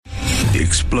The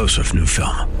explosive new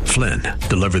film, Flynn,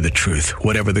 deliver the truth,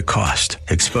 whatever the cost,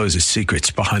 exposes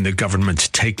secrets behind the government's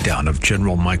takedown of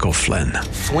General Michael Flynn.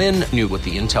 Flynn knew what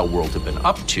the intel world had been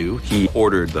up to. He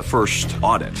ordered the first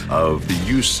audit of the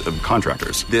use of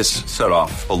contractors. This set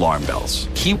off alarm bells.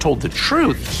 He told the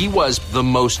truth. He was the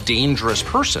most dangerous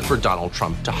person for Donald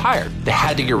Trump to hire. They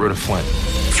had to get rid of Flynn.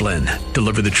 Flynn,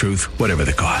 deliver the truth, whatever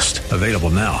the cost. Available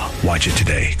now. Watch it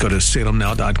today. Go to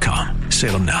salemnow.com.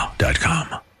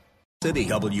 salemnow.com. City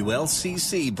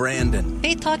WLCC Brandon.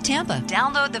 Faith Talk Tampa.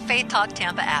 Download the Faith Talk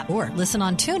Tampa app or listen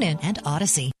on TuneIn and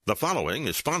Odyssey. The following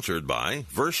is sponsored by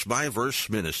Verse by Verse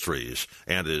Ministries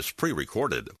and is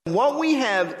pre-recorded. What we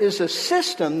have is a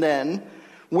system then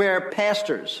where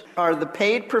pastors are the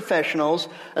paid professionals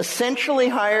essentially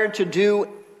hired to do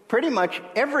pretty much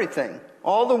everything,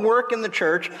 all the work in the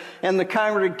church, and the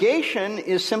congregation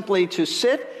is simply to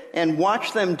sit and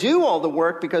watch them do all the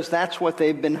work because that's what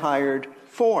they've been hired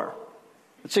for.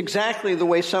 It's exactly the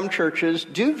way some churches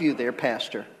do view their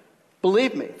pastor.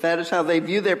 Believe me, that is how they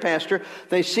view their pastor.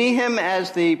 They see him as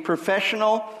the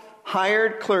professional,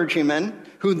 hired clergyman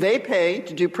who they pay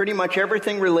to do pretty much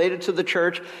everything related to the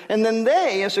church. And then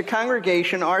they, as a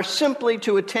congregation, are simply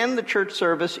to attend the church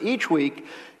service each week,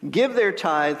 give their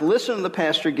tithe, listen to the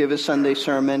pastor give his Sunday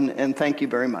sermon, and thank you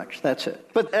very much. That's it.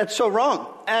 But that's so wrong.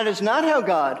 That is not how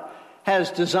God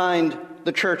has designed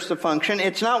the church to function.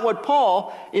 It's not what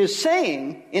Paul is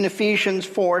saying in Ephesians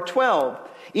 4:12.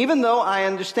 Even though I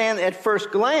understand at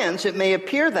first glance it may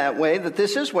appear that way, that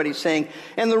this is what he's saying.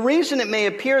 And the reason it may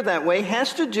appear that way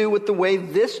has to do with the way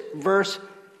this verse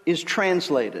is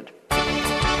translated.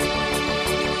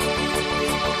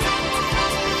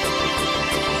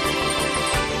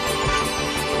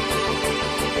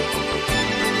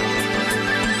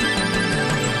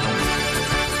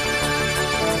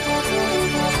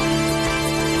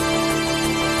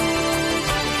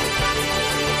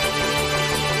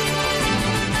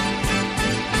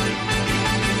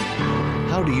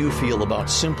 How do you feel about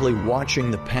simply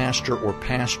watching the pastor or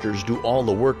pastors do all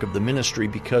the work of the ministry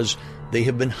because they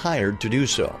have been hired to do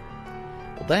so?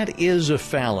 Well, that is a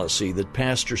fallacy that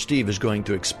Pastor Steve is going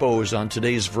to expose on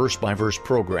today's verse-by-verse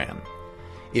program.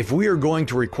 If we are going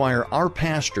to require our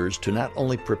pastors to not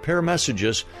only prepare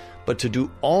messages, but to do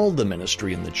all the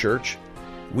ministry in the church,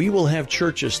 we will have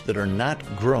churches that are not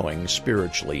growing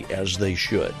spiritually as they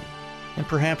should. And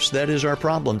perhaps that is our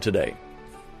problem today.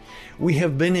 We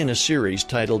have been in a series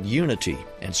titled Unity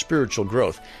and Spiritual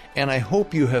Growth, and I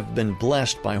hope you have been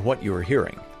blessed by what you are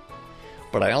hearing.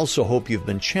 But I also hope you've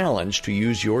been challenged to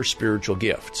use your spiritual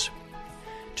gifts.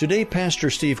 Today,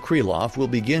 Pastor Steve Kreloff will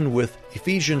begin with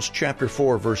Ephesians chapter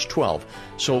 4, verse 12,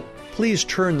 so please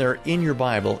turn there in your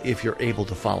Bible if you're able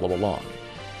to follow along.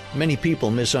 Many people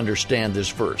misunderstand this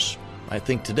verse. I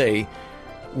think today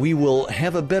we will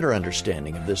have a better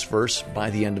understanding of this verse by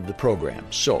the end of the program.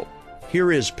 So,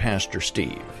 here is Pastor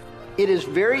Steve. It is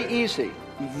very easy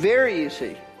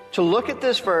to look at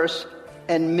this verse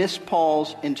and miss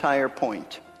Paul's entire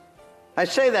point. I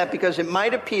say that because it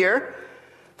might appear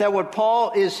that what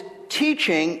Paul is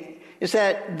teaching is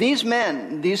that these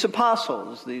men, these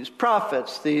apostles, these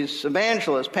prophets, these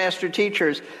evangelists, pastor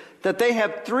teachers, that they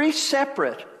have three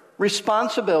separate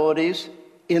responsibilities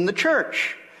in the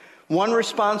church. One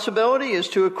responsibility is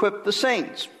to equip the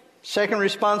saints. Second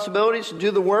responsibility is to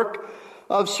do the work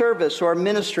of service or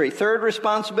ministry. Third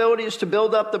responsibility is to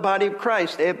build up the body of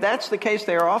Christ. If that's the case,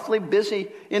 they are awfully busy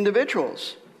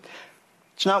individuals.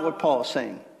 It's not what Paul is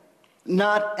saying.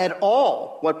 Not at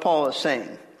all what Paul is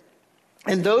saying.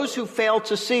 And those who fail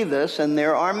to see this, and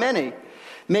there are many,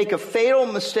 make a fatal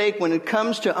mistake when it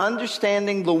comes to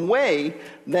understanding the way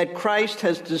that Christ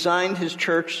has designed his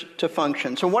church to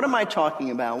function. So what am I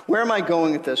talking about? Where am I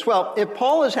going with this? Well, if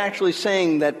Paul is actually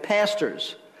saying that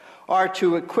pastors are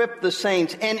to equip the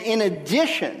saints, and in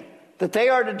addition, that they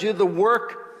are to do the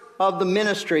work of the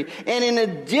ministry, and in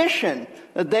addition,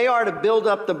 that they are to build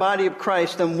up the body of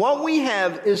Christ, then what we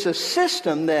have is a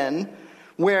system then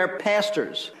where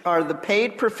pastors are the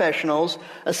paid professionals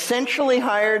essentially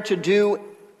hired to do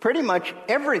pretty much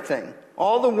everything,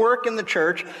 all the work in the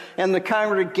church, and the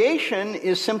congregation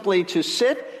is simply to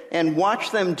sit and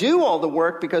watch them do all the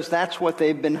work because that's what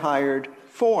they've been hired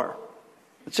for.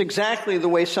 It's exactly the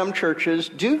way some churches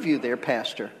do view their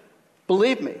pastor.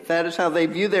 Believe me, that is how they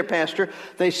view their pastor.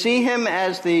 They see him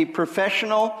as the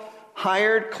professional,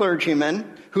 hired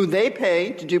clergyman who they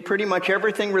pay to do pretty much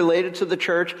everything related to the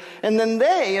church. And then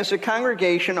they, as a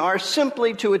congregation, are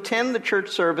simply to attend the church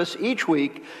service each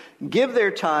week, give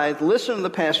their tithe, listen to the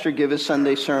pastor give his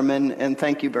Sunday sermon, and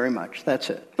thank you very much. That's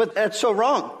it. But that's so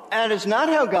wrong. That is not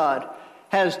how God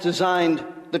has designed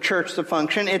the church to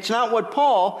function. It's not what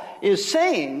Paul is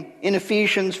saying in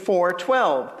Ephesians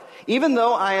 4:12. Even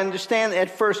though I understand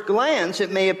at first glance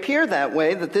it may appear that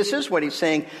way, that this is what he's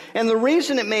saying. And the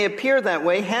reason it may appear that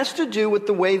way has to do with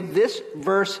the way this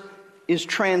verse is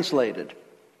translated.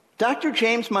 Dr.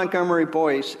 James Montgomery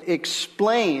Boyce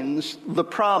explains the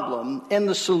problem and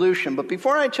the solution. But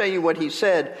before I tell you what he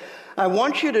said, I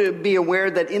want you to be aware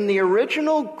that in the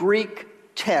original Greek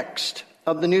text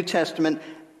of the New Testament,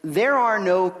 there are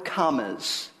no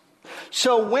commas.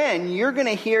 So when you're going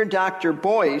to hear Dr.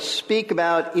 Boyce speak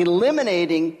about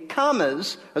eliminating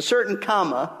commas, a certain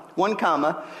comma, one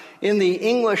comma, in the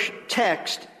English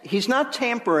text, he's not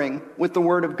tampering with the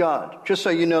Word of God, just so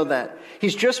you know that.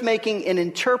 He's just making an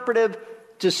interpretive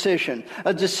decision,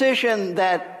 a decision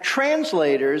that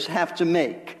translators have to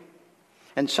make.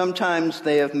 And sometimes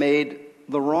they have made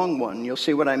the wrong one. You'll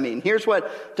see what I mean. Here's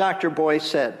what Dr. Boyce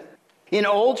said. In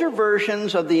older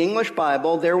versions of the English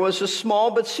Bible, there was a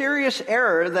small but serious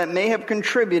error that may have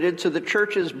contributed to the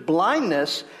church's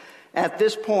blindness at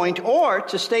this point, or,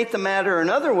 to state the matter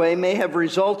another way, may have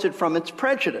resulted from its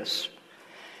prejudice.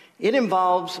 It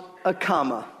involves a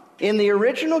comma. In the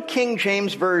original King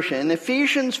James Version,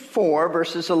 Ephesians 4,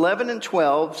 verses 11 and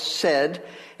 12 said,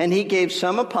 "And he gave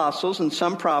some apostles and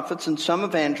some prophets and some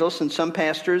evangelists and some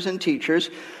pastors and teachers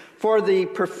for the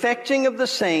perfecting of the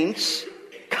saints,"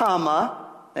 comma,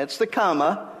 that's the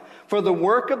comma, "for the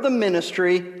work of the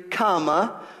ministry,"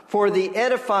 comma, "for the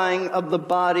edifying of the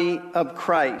body of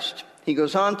Christ." He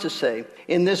goes on to say,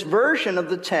 in this version of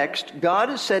the text, God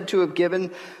is said to have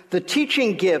given the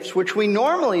teaching gifts, which we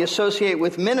normally associate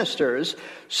with ministers,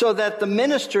 so that the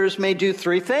ministers may do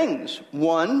three things.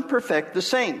 1, perfect the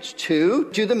saints. 2,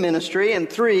 do the ministry. And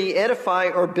 3, edify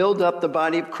or build up the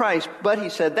body of Christ. But he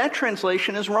said that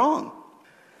translation is wrong.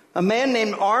 A man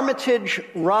named Armitage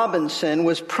Robinson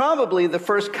was probably the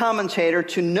first commentator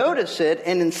to notice it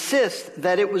and insist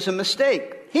that it was a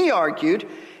mistake. He argued,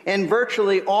 and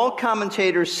virtually all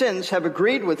commentators since have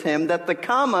agreed with him, that the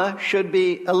comma should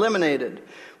be eliminated.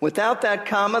 Without that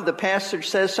comma, the passage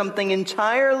says something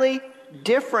entirely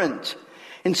different.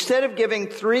 Instead of giving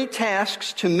 3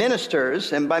 tasks to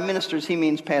ministers, and by ministers he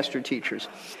means pastor teachers,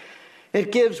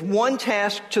 it gives 1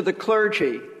 task to the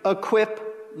clergy, equip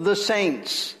the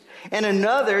saints, and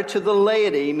another to the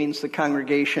laity, means the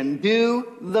congregation, do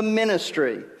the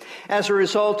ministry. As a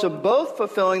result of both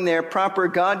fulfilling their proper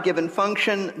God-given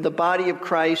function, the body of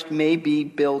Christ may be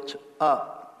built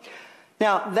up.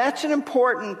 Now, that's an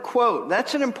important quote.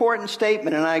 That's an important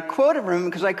statement, and I quoted from him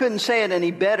because I couldn't say it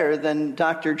any better than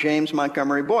Dr. James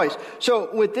Montgomery Boyce. So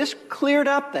with this cleared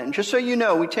up then, just so you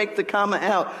know, we take the comma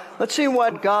out. Let's see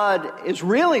what God is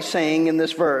really saying in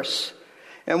this verse.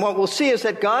 And what we'll see is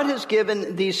that God has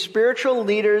given these spiritual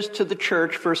leaders to the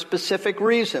church for a specific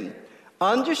reason.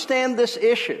 Understand this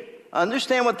issue.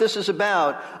 Understand what this is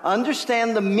about.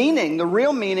 Understand the meaning, the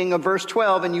real meaning of verse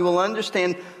 12, and you will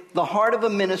understand the heart of a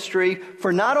ministry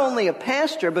for not only a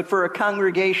pastor, but for a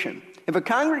congregation. If a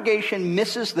congregation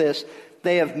misses this,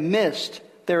 they have missed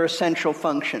their essential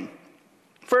function.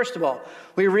 First of all,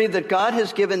 we read that God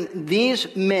has given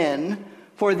these men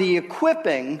for the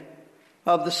equipping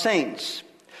of the saints.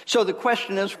 So the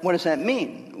question is, what does that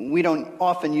mean? We don't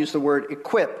often use the word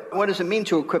equip. What does it mean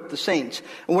to equip the saints?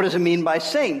 And what does it mean by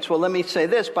saints? Well, let me say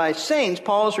this. By saints,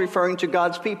 Paul is referring to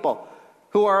God's people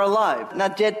who are alive,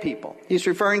 not dead people. He's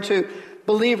referring to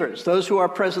believers, those who are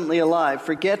presently alive.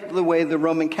 Forget the way the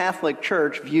Roman Catholic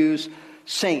Church views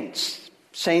saints.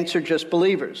 Saints are just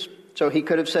believers. So he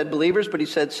could have said believers, but he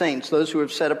said saints, those who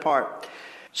have set apart.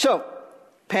 So,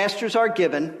 pastors are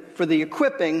given for the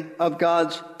equipping of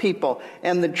God's people.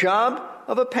 And the job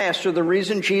of a pastor, the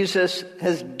reason Jesus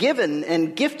has given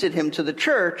and gifted him to the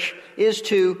church, is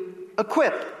to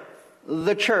equip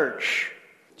the church.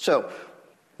 So,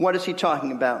 what is he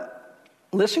talking about?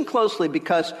 Listen closely,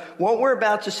 because what we're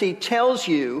about to see tells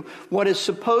you what is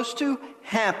supposed to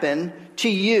happen to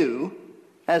you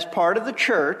as part of the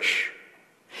church.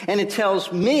 And it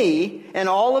tells me and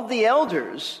all of the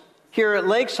elders here at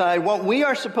Lakeside what we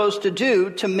are supposed to do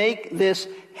to make this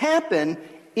happen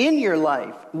in your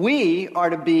life. We are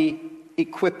to be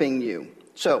equipping you.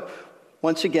 So,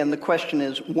 once again, the question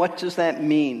is, what does that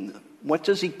mean? What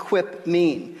does equip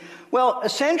mean? Well,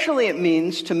 essentially it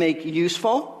means to make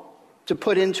useful, to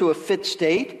put into a fit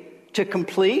state, to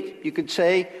complete. You could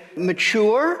say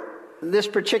mature. This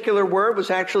particular word was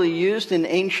actually used in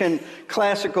ancient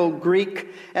classical Greek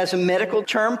as a medical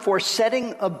term for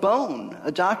setting a bone.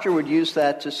 A doctor would use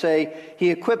that to say he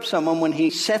equipped someone when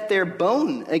he set their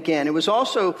bone again. It was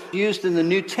also used in the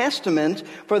New Testament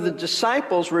for the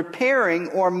disciples repairing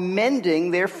or mending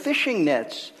their fishing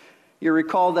nets. You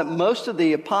recall that most of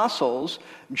the apostles,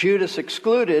 Judas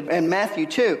excluded, and Matthew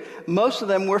too, most of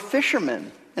them were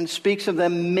fishermen, and speaks of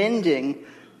them mending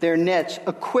their nets,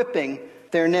 equipping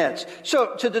their nets.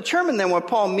 So to determine then what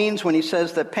Paul means when he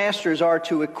says that pastors are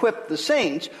to equip the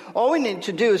saints, all we need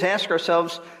to do is ask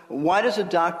ourselves, why does a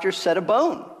doctor set a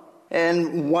bone?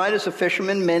 And why does a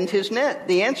fisherman mend his net?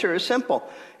 The answer is simple.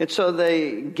 It's so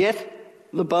they get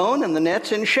the bone and the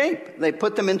nets in shape. They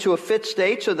put them into a fit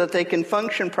state so that they can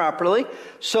function properly,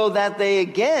 so that they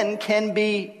again can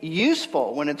be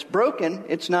useful. When it's broken,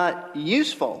 it's not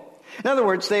useful. In other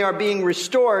words, they are being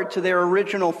restored to their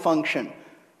original function.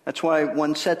 That's why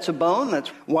one sets a bone. That's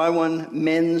why one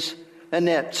mends a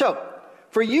net. So,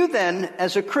 for you then,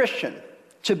 as a Christian,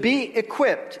 to be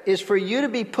equipped is for you to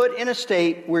be put in a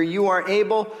state where you are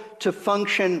able to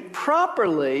function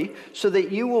properly so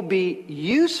that you will be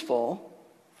useful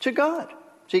to God,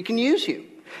 so He can use you.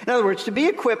 In other words, to be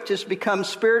equipped is to become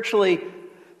spiritually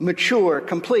mature,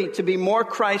 complete, to be more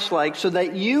Christ-like, so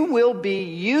that you will be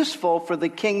useful for the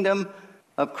kingdom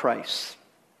of Christ.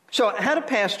 So how do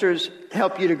pastors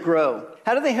help you to grow?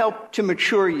 How do they help to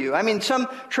mature you? I mean, some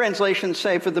translations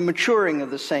say for the maturing of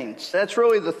the saints. That's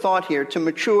really the thought here, to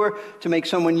mature, to make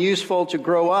someone useful, to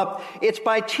grow up. It's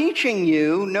by teaching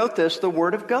you, note this, the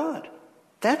Word of God.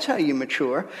 That's how you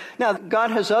mature. Now,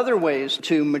 God has other ways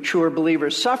to mature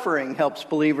believers. Suffering helps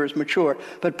believers mature.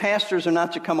 But pastors are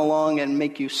not to come along and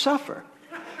make you suffer.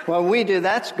 Well, we do.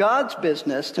 That's God's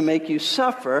business, to make you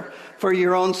suffer for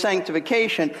your own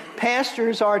sanctification.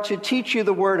 Pastors are to teach you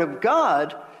the Word of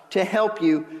God to help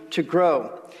you to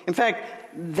grow. In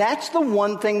fact, that's the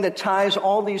one thing that ties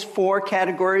all these four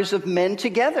categories of men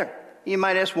together. You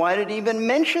might ask, why did he even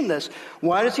mention this?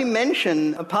 Why does he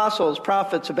mention apostles,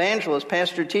 prophets, evangelists,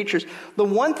 pastor, teachers? The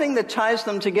one thing that ties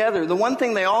them together, the one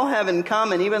thing they all have in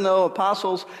common, even though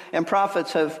apostles and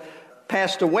prophets have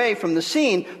passed away from the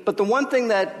scene, but the one thing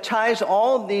that ties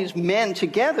all of these men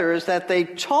together is that they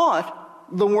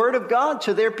taught the Word of God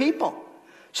to their people.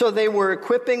 So they were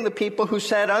equipping the people who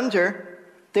sat under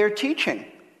their teaching.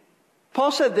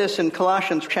 Paul said this in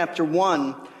Colossians chapter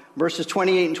 1, verses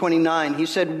 28 and 29. He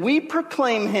said, "We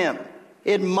proclaim Him,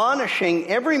 admonishing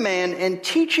every man and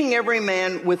teaching every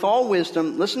man with all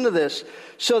wisdom," listen to this,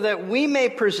 "so that we may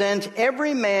present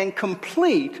every man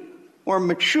complete or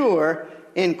mature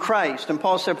in Christ." And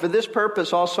Paul said, "For this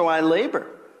purpose also I labor,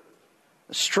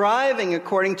 striving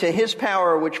according to His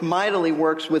power which mightily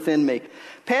works within me."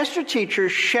 Pastor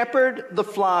teachers shepherd the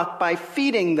flock by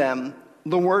feeding them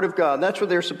the Word of God. That's what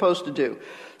they're supposed to do,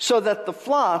 so that the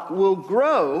flock will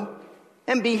grow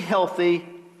and be healthy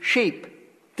sheep.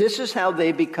 This is how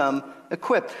they become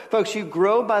equipped. Folks, you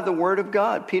grow by the Word of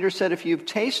God. Peter said, if you've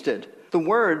tasted the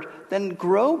Word, then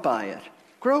grow by it.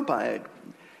 Grow by it.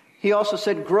 He also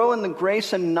said, grow in the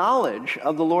grace and knowledge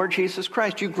of the Lord Jesus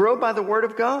Christ. You grow by the Word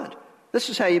of God. This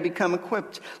is how you become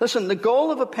equipped. Listen, the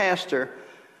goal of a pastor,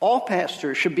 all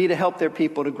pastors, should be to help their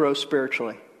people to grow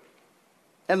spiritually.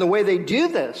 And the way they do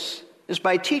this is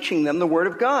by teaching them the Word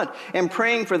of God and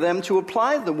praying for them to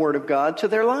apply the Word of God to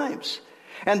their lives.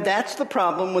 And that's the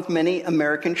problem with many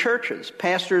American churches.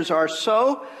 Pastors are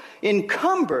so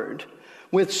encumbered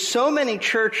with so many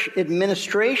church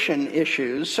administration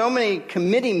issues, so many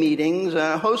committee meetings,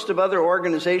 a host of other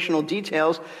organizational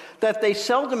details, that they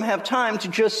seldom have time to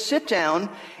just sit down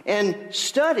and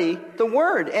study the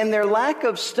Word. And their lack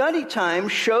of study time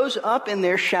shows up in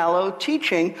their shallow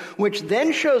teaching, which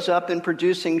then shows up in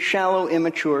producing shallow,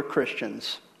 immature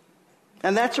Christians.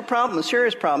 And that's a problem, a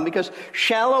serious problem, because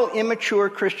shallow, immature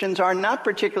Christians are not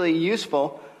particularly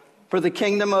useful for the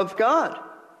kingdom of God.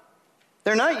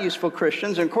 They're not useful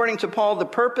Christians. And according to Paul, the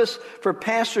purpose for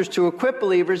pastors to equip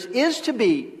believers is to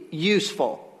be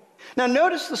useful. Now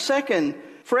notice the second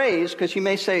phrase, because you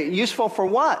may say, useful for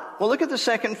what? Well, look at the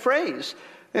second phrase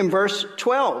in verse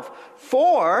 12.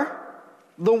 For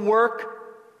the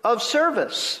work of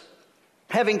service.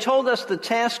 Having told us the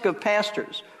task of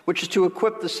pastors, which is to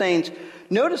equip the saints,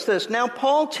 notice this. Now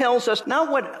Paul tells us not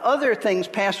what other things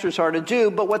pastors are to do,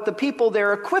 but what the people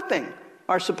they're equipping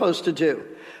are supposed to do.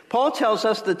 Paul tells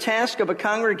us the task of a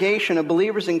congregation of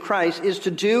believers in Christ is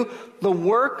to do the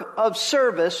work of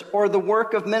service or the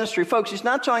work of ministry. Folks, he's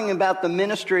not talking about the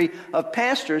ministry of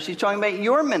pastors. He's talking about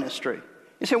your ministry.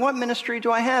 You say, what ministry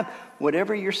do I have?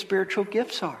 Whatever your spiritual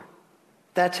gifts are.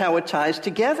 That's how it ties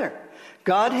together.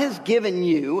 God has given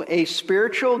you a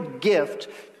spiritual gift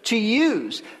to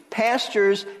use.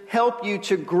 Pastors help you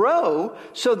to grow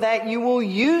so that you will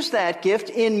use that gift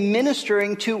in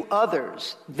ministering to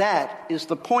others. That is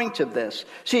the point of this.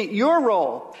 See, your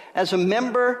role as a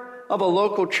member of a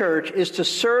local church is to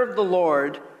serve the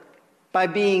Lord by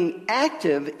being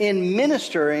active in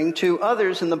ministering to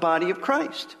others in the body of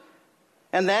Christ.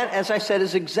 And that, as I said,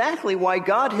 is exactly why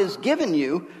God has given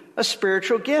you a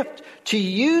spiritual gift, to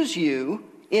use you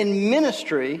in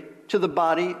ministry to the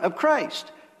body of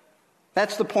Christ.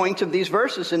 That's the point of these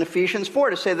verses in Ephesians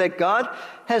 4, to say that God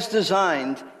has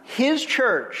designed His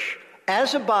church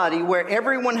as a body where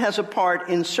everyone has a part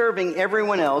in serving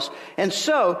everyone else. And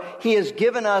so He has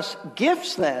given us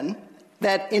gifts then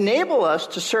that enable us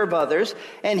to serve others.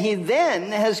 And He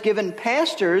then has given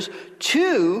pastors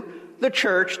to the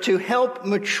church to help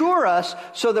mature us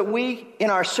so that we, in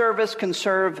our service, can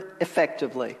serve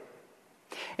effectively.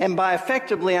 And by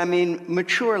effectively, I mean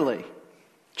maturely,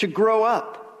 to grow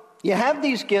up. You have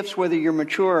these gifts whether you're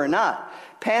mature or not.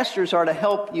 Pastors are to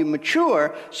help you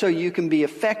mature so you can be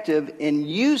effective in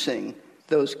using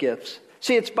those gifts.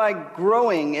 See, it's by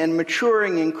growing and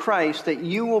maturing in Christ that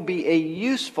you will be a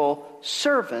useful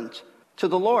servant to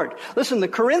the Lord. Listen, the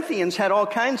Corinthians had all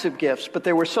kinds of gifts, but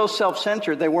they were so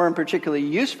self-centered they weren't particularly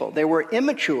useful. They were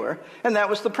immature, and that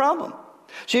was the problem.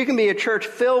 So you can be a church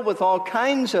filled with all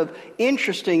kinds of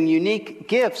interesting, unique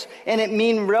gifts, and it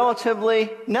mean relatively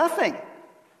nothing.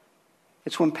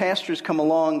 It's when pastors come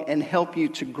along and help you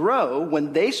to grow,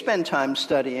 when they spend time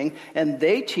studying and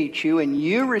they teach you and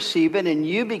you receive it and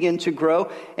you begin to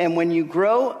grow. And when you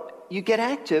grow, you get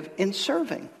active in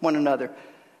serving one another.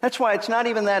 That's why it's not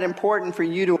even that important for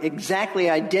you to exactly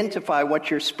identify what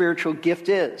your spiritual gift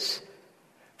is,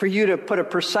 for you to put a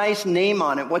precise name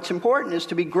on it. What's important is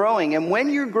to be growing. And when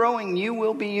you're growing, you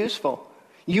will be useful.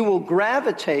 You will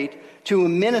gravitate to a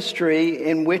ministry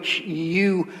in which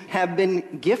you have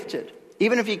been gifted,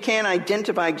 even if you can't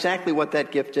identify exactly what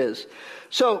that gift is.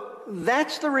 So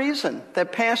that's the reason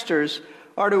that pastors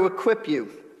are to equip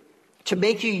you, to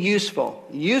make you useful.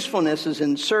 Usefulness is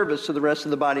in service to the rest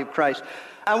of the body of Christ.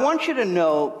 I want you to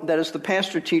know that as the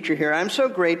pastor teacher here, I'm so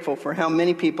grateful for how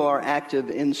many people are active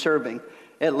in serving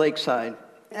at Lakeside.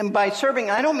 And by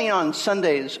serving, I don't mean on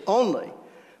Sundays only,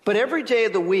 but every day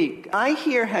of the week. I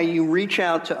hear how you reach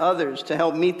out to others to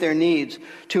help meet their needs,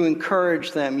 to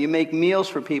encourage them. You make meals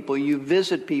for people, you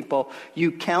visit people,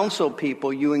 you counsel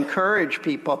people, you encourage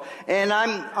people. And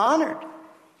I'm honored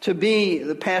to be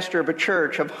the pastor of a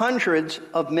church of hundreds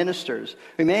of ministers.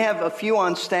 We may have a few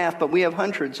on staff, but we have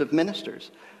hundreds of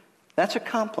ministers. That's a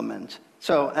compliment.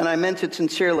 So, and I meant it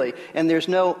sincerely. And there's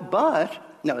no but.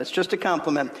 No, it's just a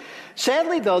compliment.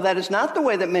 Sadly, though, that is not the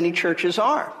way that many churches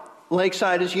are.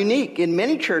 Lakeside is unique. In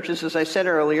many churches, as I said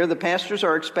earlier, the pastors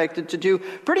are expected to do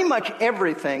pretty much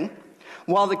everything,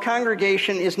 while the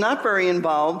congregation is not very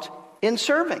involved in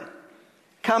serving.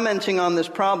 Commenting on this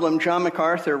problem, John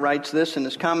MacArthur writes this in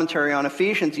his commentary on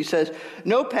Ephesians. He says,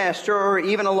 "No pastor or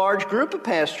even a large group of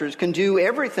pastors can do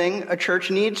everything a church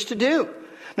needs to do.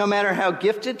 No matter how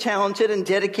gifted, talented, and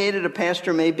dedicated a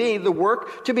pastor may be, the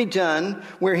work to be done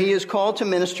where he is called to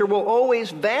minister will always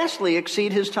vastly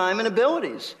exceed his time and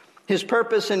abilities. His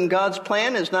purpose in God's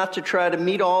plan is not to try to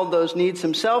meet all those needs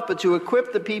himself, but to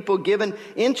equip the people given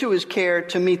into his care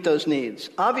to meet those needs.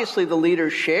 Obviously, the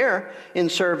leaders share in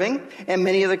serving, and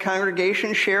many of the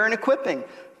congregations share in equipping.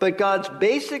 But God's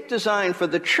basic design for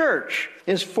the church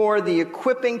is for the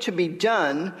equipping to be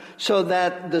done so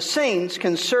that the saints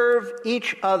can serve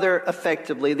each other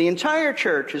effectively. The entire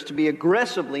church is to be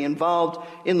aggressively involved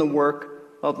in the work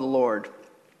of the Lord."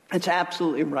 It's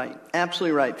absolutely right.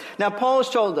 Absolutely right. Now, Paul has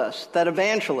told us that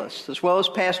evangelists, as well as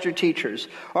pastor teachers,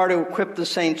 are to equip the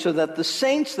saints so that the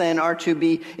saints then are to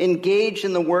be engaged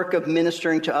in the work of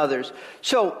ministering to others.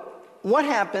 So, what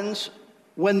happens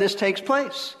when this takes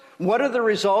place? What are the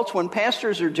results when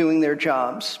pastors are doing their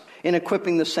jobs in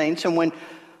equipping the saints, and when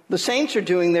the saints are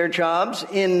doing their jobs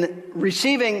in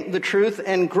receiving the truth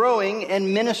and growing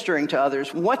and ministering to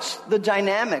others? What's the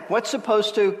dynamic? What's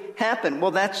supposed to happen?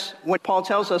 Well, that's what Paul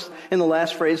tells us in the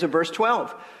last phrase of verse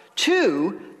 12.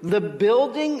 To the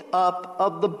building up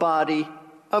of the body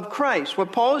of Christ.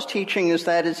 What Paul is teaching is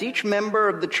that as each member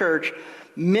of the church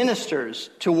ministers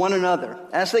to one another,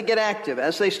 as they get active,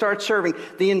 as they start serving,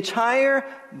 the entire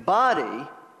body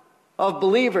of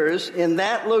believers in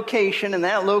that location, in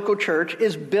that local church,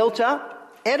 is built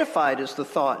up. Edified is the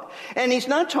thought. And he's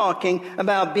not talking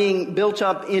about being built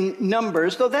up in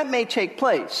numbers, though that may take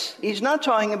place. He's not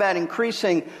talking about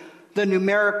increasing the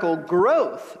numerical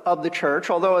growth of the church,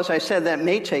 although, as I said, that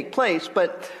may take place.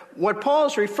 But what Paul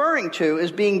is referring to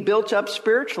is being built up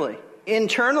spiritually,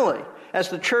 internally, as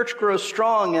the church grows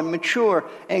strong and mature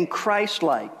and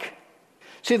Christ-like.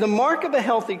 See, the mark of a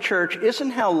healthy church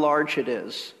isn't how large it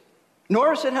is,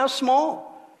 nor is it how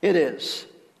small it is.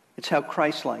 It's how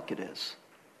Christ-like it is.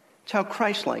 It's how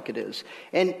Christ-like it is.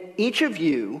 And each of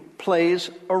you plays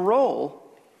a role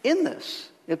in this.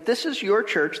 If this is your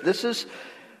church, this is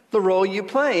the role you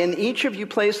play. And each of you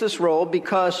plays this role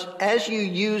because as you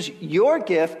use your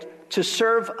gift to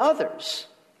serve others,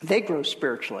 they grow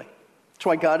spiritually. That's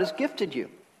why God has gifted you.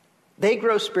 They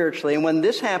grow spiritually. And when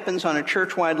this happens on a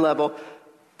church-wide level,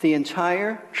 the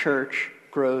entire church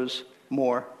grows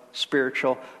more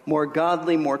spiritual, more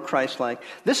godly, more Christ-like.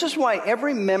 This is why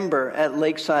every member at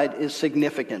Lakeside is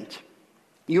significant.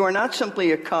 You are not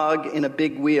simply a cog in a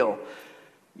big wheel.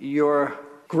 Your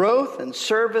growth and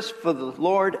service for the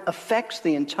Lord affects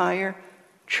the entire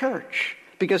church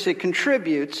because it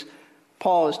contributes,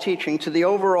 Paul is teaching, to the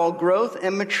overall growth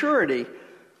and maturity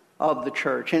of the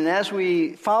church. And as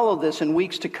we follow this in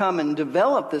weeks to come and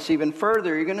develop this even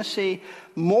further, you're going to see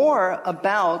more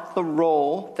about the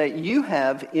role that you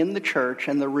have in the church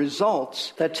and the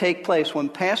results that take place when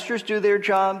pastors do their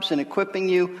jobs in equipping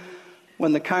you,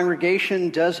 when the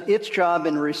congregation does its job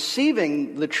in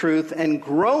receiving the truth and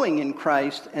growing in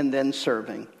Christ and then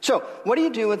serving. So, what do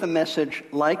you do with a message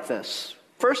like this?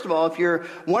 First of all, if you're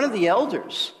one of the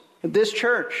elders of this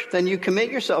church, then you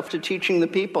commit yourself to teaching the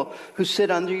people who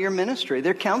sit under your ministry.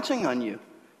 They're counting on you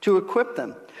to equip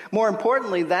them. More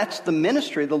importantly, that's the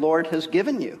ministry the Lord has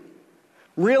given you.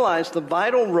 Realize the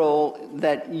vital role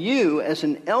that you as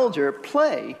an elder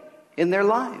play in their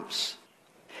lives.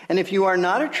 And if you are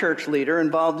not a church leader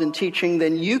involved in teaching,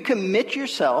 then you commit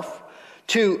yourself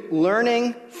to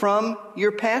learning from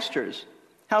your pastors.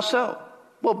 How so?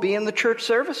 Well, be in the church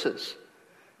services.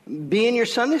 Be in your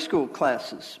Sunday school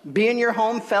classes. Be in your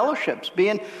home fellowships. Be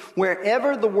in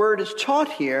wherever the word is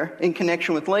taught here in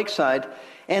connection with Lakeside.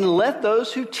 And let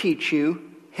those who teach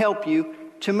you help you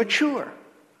to mature.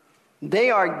 They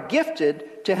are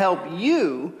gifted to help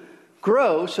you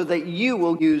grow so that you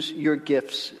will use your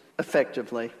gifts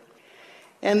effectively.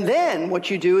 And then what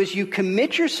you do is you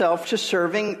commit yourself to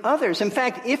serving others. In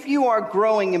fact, if you are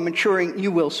growing and maturing,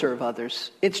 you will serve others.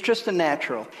 It's just a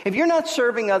natural. If you're not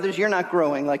serving others, you're not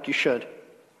growing like you should.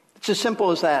 It's as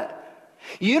simple as that.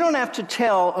 You don't have to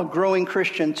tell a growing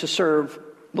Christian to serve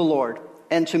the Lord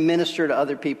and to minister to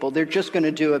other people. They're just going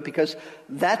to do it because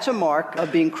that's a mark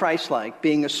of being Christ-like,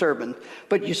 being a servant.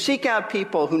 But you seek out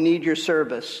people who need your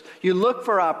service. You look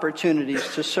for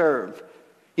opportunities to serve.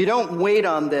 You don't wait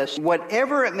on this.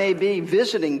 Whatever it may be,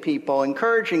 visiting people,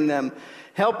 encouraging them,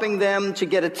 helping them to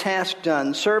get a task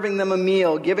done, serving them a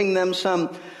meal, giving them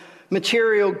some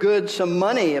material goods, some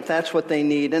money if that's what they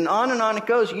need, and on it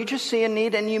goes. You just see a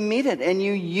need and you meet it, and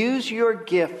you use your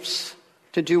gifts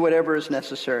to do whatever is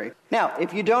necessary. Now,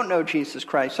 if you don't know Jesus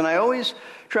Christ, and I always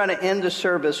try to end a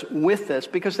service with this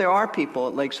because there are people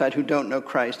at Lakeside who don't know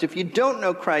Christ. If you don't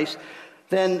know Christ,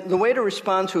 then the way to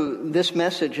respond to this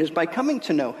message is by coming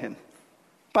to know Him,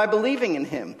 by believing in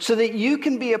Him, so that you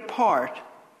can be a part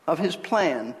of His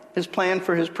plan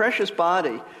for His precious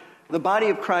body, the body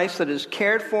of Christ that is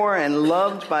cared for and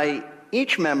loved by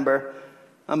each member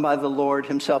and by the Lord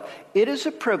Himself. It is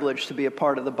a privilege to be a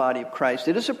part of the body of Christ.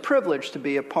 It is a privilege to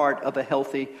be a part of a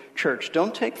healthy church.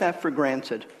 Don't take that for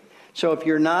granted. So if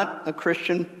you're not a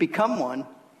Christian, become one.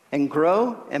 And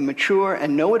grow and mature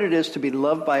and know what it is to be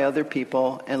loved by other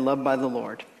people and loved by the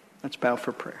Lord. Let's bow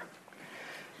for prayer.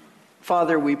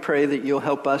 Father, we pray that you'll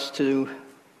help us to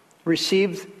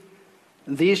receive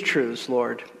these truths,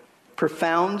 Lord.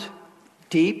 Profound,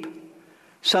 deep,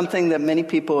 something that many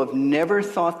people have never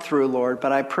thought through, Lord.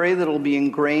 But I pray that it'll be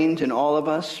ingrained in all of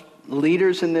us,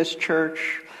 leaders in this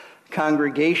church,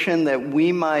 congregation, that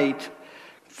we might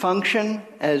function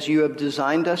as you have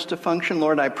designed us to function.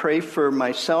 Lord, I pray for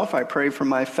myself. I pray for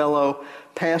my fellow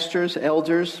pastors,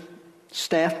 elders,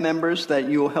 staff members, that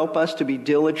you will help us to be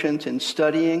diligent in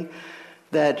studying,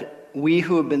 that we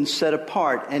who have been set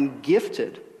apart and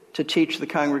gifted to teach the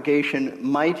congregation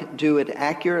might do it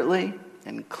accurately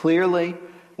and clearly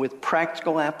with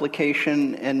practical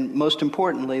application and, most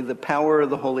importantly, the power of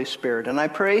the Holy Spirit. And I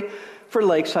pray for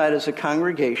Lakeside as a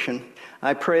congregation.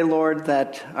 I pray, Lord,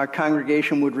 that our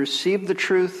congregation would receive the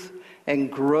truth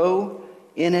and grow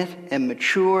in it and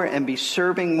mature and be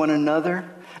serving one another,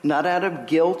 not out of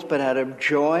guilt, but out of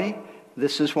joy.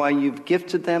 This is why you've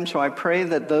gifted them. So I pray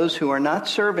that those who are not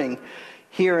serving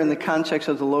here in the context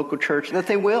of the local church, that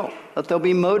they will, that they'll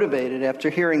be motivated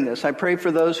after hearing this. I pray for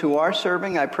those who are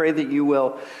serving. I pray that you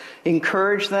will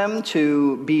encourage them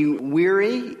to be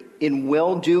weary in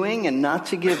well-doing and not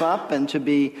to give up, and to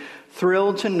be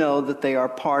thrilled to know that they are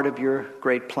part of your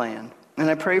great plan. And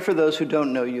I pray for those who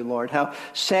don't know you, Lord, how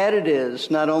sad it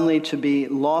is not only to be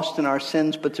lost in our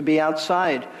sins, but to be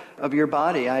outside of your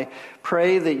body. I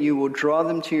pray that you will draw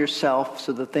them to yourself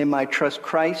so that they might trust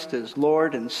Christ as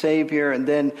Lord and Savior, and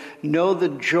then know the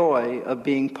joy of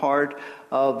being part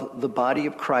of the body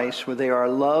of Christ, where they are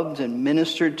loved and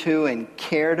ministered to and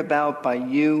cared about by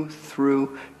you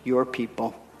through your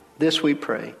people. This we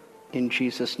pray in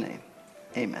Jesus' name.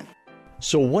 Amen.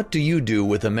 So what do you do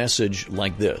with a message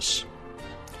like this?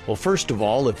 Well, first of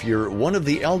all, if you're one of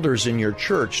the elders in your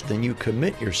church, then you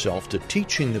commit yourself to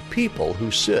teaching the people who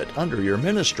sit under your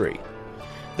ministry.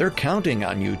 They're counting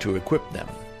on you to equip them.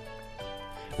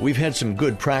 We've had some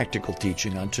good practical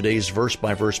teaching on today's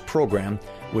verse-by-verse program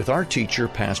with our teacher,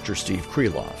 Pastor Steve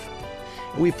Kreloff.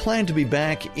 We plan to be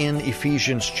back in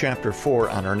Ephesians chapter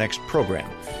 4 on our next program,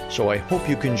 so I hope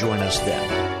you can join us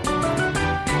then.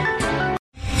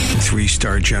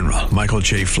 3-star General Michael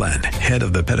J. Flynn, head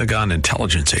of the Pentagon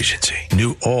Intelligence Agency,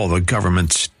 knew all the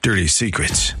government's dirty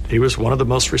secrets. He was one of the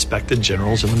most respected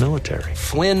generals in the military.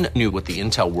 Flynn knew what the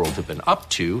intel world had been up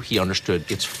to. He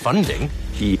understood its funding.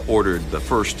 He ordered the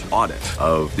first audit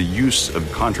of the use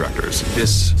of contractors.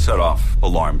 This set off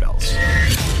alarm bells.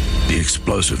 The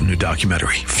explosive new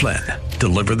documentary, Flynn,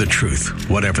 Deliver the Truth,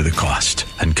 Whatever the Cost,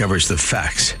 uncovers the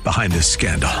facts behind this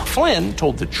scandal. Flynn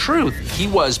told the truth. He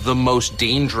was the most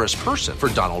dangerous person for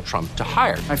Donald Trump to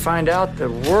hire. I find out the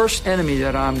worst enemy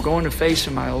that I'm going to face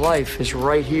in my life is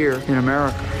right here in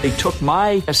America. They took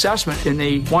my assessment and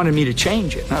they wanted me to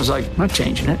change it. And I was like, I'm not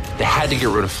changing it. They had to get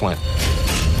rid of Flynn.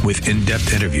 With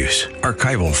in-depth interviews,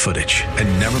 archival footage,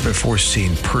 and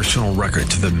never-before-seen personal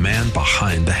records of the man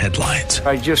behind the headlines.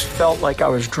 I just felt like I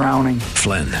was drowning.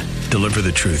 Flynn, Deliver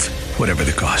the Truth, Whatever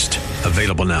the Cost.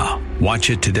 Available now.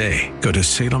 Watch it today. Go to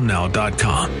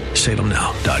salemnow.com.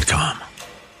 salemnow.com.